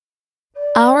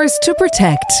Ours to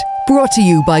Protect. Brought to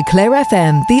you by Clare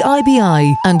FM, the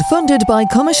IBI, and funded by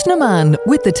Commissioner Mann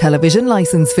with the television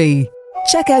licence fee.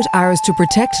 Check out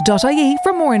ourstoprotect.ie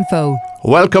for more info.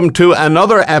 Welcome to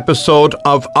another episode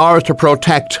of Ours to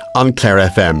Protect on Clare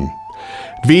FM.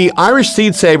 The Irish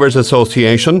Seed Savers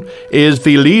Association is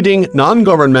the leading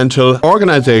non-governmental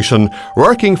organisation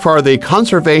working for the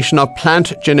conservation of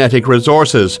plant genetic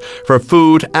resources for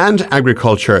food and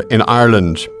agriculture in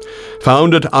Ireland.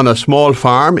 Founded on a small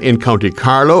farm in County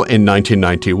Carlow in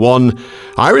 1991,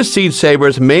 Irish Seed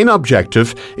Savers' main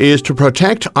objective is to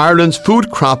protect Ireland's food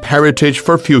crop heritage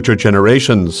for future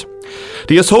generations.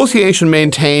 The association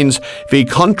maintains the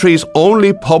country's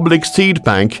only public seed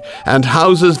bank and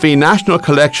houses the national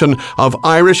collection of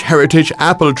Irish heritage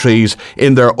apple trees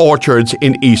in their orchards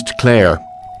in East Clare.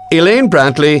 Elaine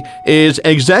Bradley is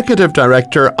Executive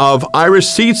Director of Irish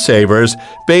Seed Savers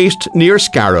based near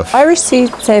Scarriff. Irish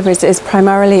Seed Savers is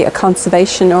primarily a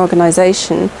conservation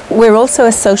organisation. We're also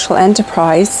a social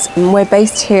enterprise. We're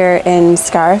based here in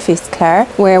Scarriff, East Clare.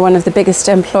 We're one of the biggest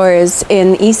employers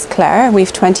in East Clare.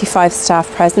 We've 25 staff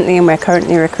presently and we're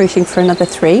currently recruiting for another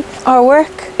 3. Our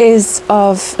work is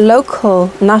of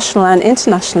local, national and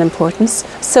international importance.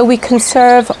 So we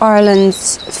conserve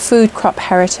Ireland's food crop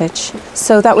heritage.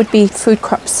 So that would be food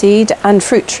crop seed and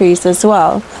fruit trees as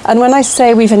well. And when I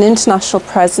say we've an international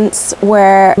presence,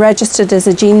 we're registered as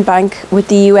a gene bank with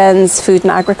the UN's Food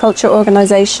and Agriculture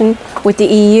Organization, with the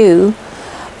EU.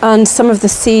 And some of the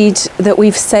seed that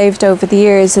we've saved over the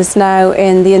years is now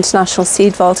in the International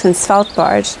Seed Vault in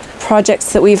Svalbard.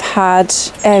 Projects that we've had,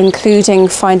 including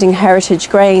finding heritage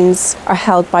grains, are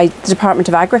held by the Department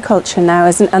of Agriculture now,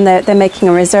 and they're making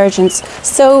a resurgence.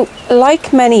 So,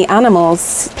 like many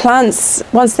animals, plants,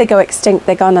 once they go extinct,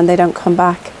 they're gone and they don't come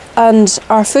back. And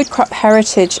our food crop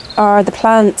heritage are the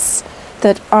plants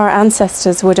that our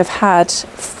ancestors would have had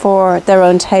for their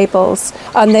own tables.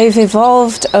 And they've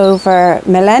evolved over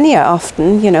millennia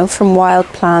often, from wild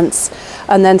plants,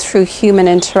 and then through human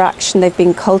interaction they've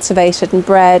been cultivated and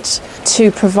bred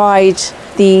to provide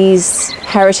these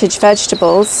heritage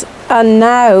vegetables. And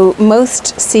now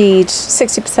most seed,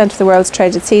 60% of the world's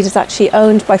traded seed, is actually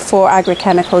owned by 4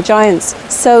 agrochemical giants.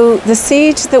 So the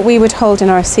seed that we would hold in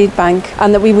our seed bank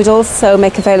and that we would also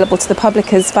make available to the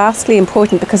public is vastly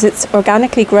important because it's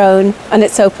organically grown and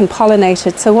it's open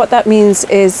pollinated. So what that means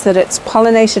is that it's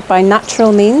pollinated by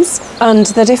natural means, and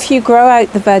that if you grow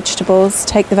out the vegetables,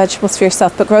 take the vegetables for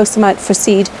yourself, but grow some out for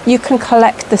seed, you can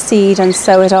collect the seed and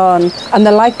sow it on. And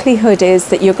the likelihood is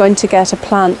that you're going to get a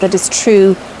plant that is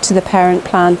true to the parent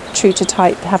plant, true to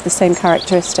type, have the same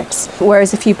characteristics.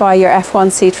 Whereas if you buy your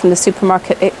F1 seed from the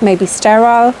supermarket, it may be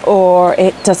sterile or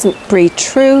it doesn't breed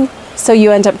true. So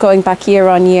you end up going back year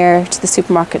on year to the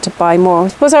supermarket to buy more. I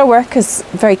suppose our work is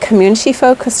very community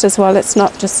focused as well. It's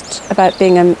not just about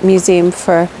being a museum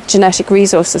for genetic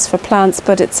resources for plants,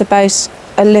 but it's about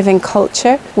a living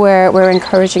culture where we're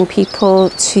encouraging people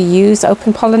to use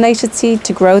open pollinated seed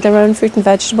to grow their own fruit and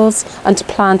vegetables and to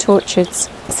plant orchards.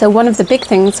 So one of the big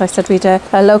things, I said we'd a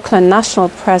local and national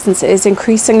presence, is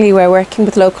increasingly we're working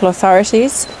with local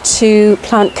authorities to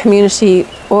plant community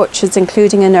orchards,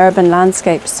 including in urban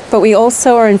landscapes. But we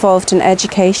also are involved in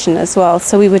education as well.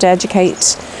 So we would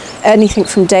educate anything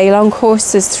from day-long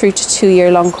courses through to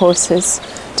 2-year-long courses,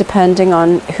 depending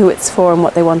on who it's for and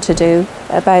what they want to do,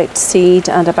 about seed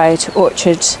and about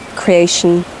orchard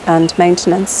creation and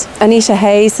maintenance. Anita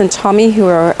Hayes and Tommy, who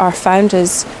are our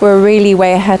founders, were really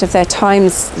way ahead of their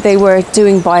times. They were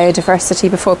doing biodiversity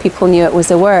before people knew it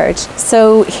was a word.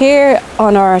 So here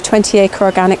on our 20-acre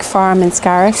organic farm in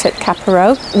Scarriff at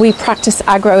Capparoe, we practice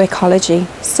agroecology.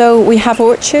 So we have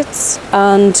orchards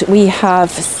and we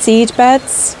have seed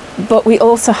beds, but we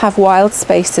also have wild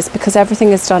spaces because everything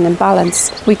is done in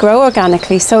balance. We grow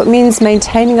organically, so it means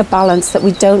maintaining a balance that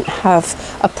we don't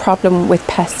have a problem with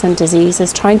pests and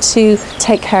diseases, trying to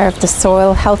take care of the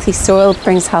soil. Healthy soil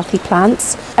brings healthy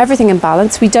plants. Everything in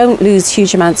balance. We don't lose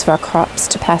huge amounts of our crops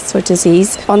to pests or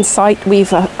disease. On site,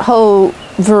 we've a whole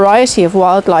variety of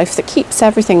wildlife that keeps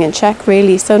everything in check,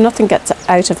 really, so nothing gets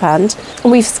out of hand.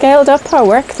 We've scaled up our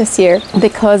work this year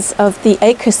because of the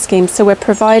acre scheme, so we're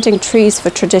providing trees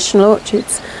for traditional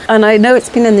orchards. And I know it's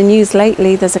been in the news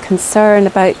lately, there's a concern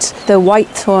about the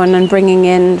whitethorn and bringing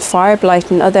in fire blight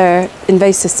and other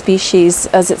invasive species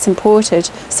as it's imported.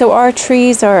 So our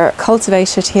trees are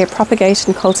cultivated here, propagated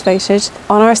and cultivated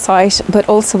on our site, but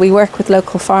also we work with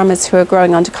local farmers who are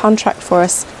growing under contract for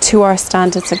us to our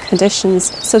standards and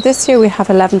conditions. So this year we have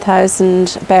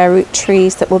 11,000 bare root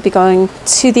trees that will be going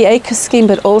to the acre scheme,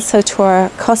 but also to our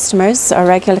customers, our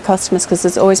regular customers, because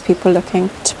there's always people looking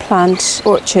to plant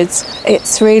orchards.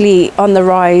 It's really really on the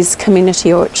rise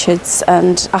community orchards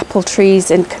and apple trees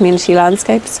in community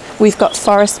landscapes. We've got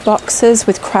forest boxes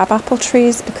with crabapple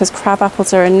trees because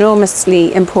crabapples are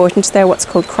enormously important. They're what's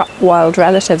called crop wild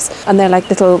relatives, and they're like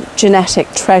little genetic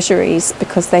treasuries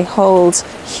because they hold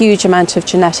huge amount of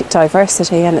genetic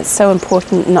diversity, and it's so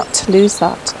important not to lose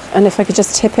that. And if I could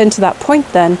just tip into that point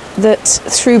then, that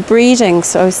through breeding,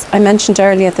 so I mentioned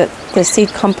earlier that the seed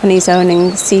companies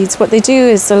owning seeds, what they do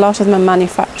is a lot of them are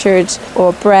manufactured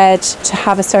or bred to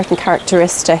have a certain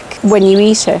characteristic when you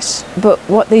eat it. But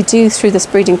what they do through this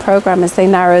breeding program is they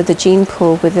narrow the gene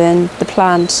pool within the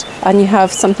plant, and you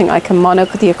have something like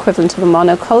the equivalent of a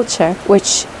monoculture,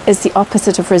 which is the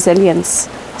opposite of resilience.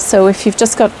 So if you've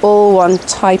just got all one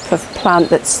type of plant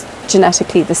that's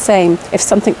genetically the same, if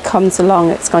something comes along,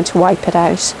 it's going to wipe it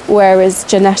out. Whereas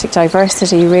genetic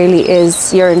diversity really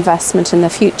is your investment in the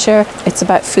future. It's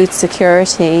about food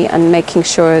security and making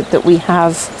sure that we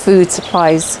have food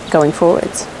supplies going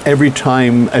forwards. Every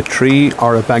time a tree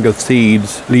or a bag of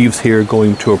seeds leaves here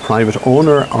going to a private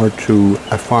owner or to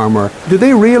a farmer, do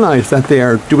they realise that they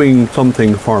are doing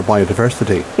something for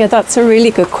biodiversity? Yeah, that's a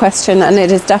really good question, and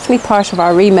it is definitely part of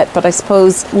our remit, but I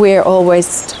suppose we're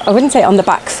always, I wouldn't say on the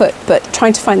back foot, but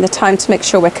trying to find the time to make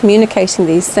sure we're communicating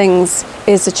these things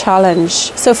is a challenge.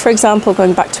 So for example,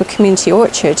 going back to a community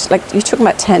orchard, like you're talking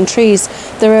about 10 trees,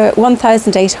 there are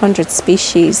 1,800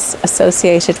 species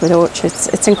associated with orchards.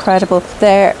 It's incredible.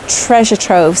 They're treasure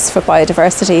troves for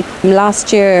biodiversity.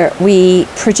 Last year we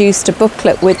produced a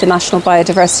booklet with the National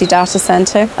Biodiversity Data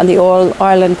Centre and the All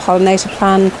Ireland Pollinator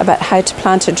Plan about how to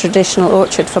plant a traditional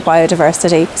orchard for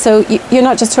biodiversity. So you're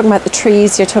not just talking about the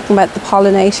trees, you're talking about the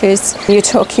pollinators, you're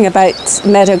talking about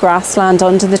meadow grassland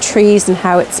under the trees and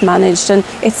how it's managed, and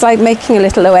it's like making a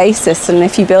little oasis, and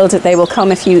if you build it they will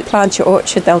come. If you plant your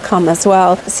orchard they'll come as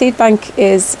well. Seed bank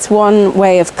it's one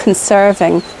way of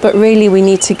conserving, but really we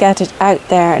need to get it out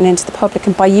there and into the public,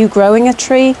 and by you growing a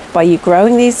tree, by you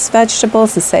growing these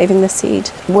vegetables and saving the seed,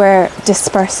 we're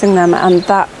dispersing them, and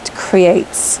that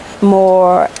creates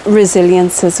more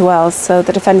resilience as well, so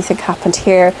that if anything happened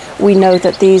here, we know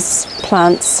that these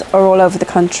plants are all over the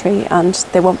country and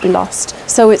they won't be lost.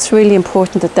 So it's really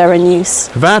important that they're in use.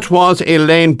 That was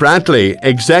Elaine Bradley,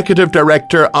 Executive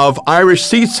Director of Irish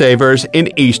Seed Savers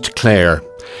in East Clare.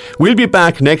 We'll be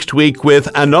back next week with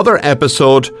another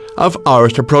episode of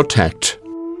Ours to Protect.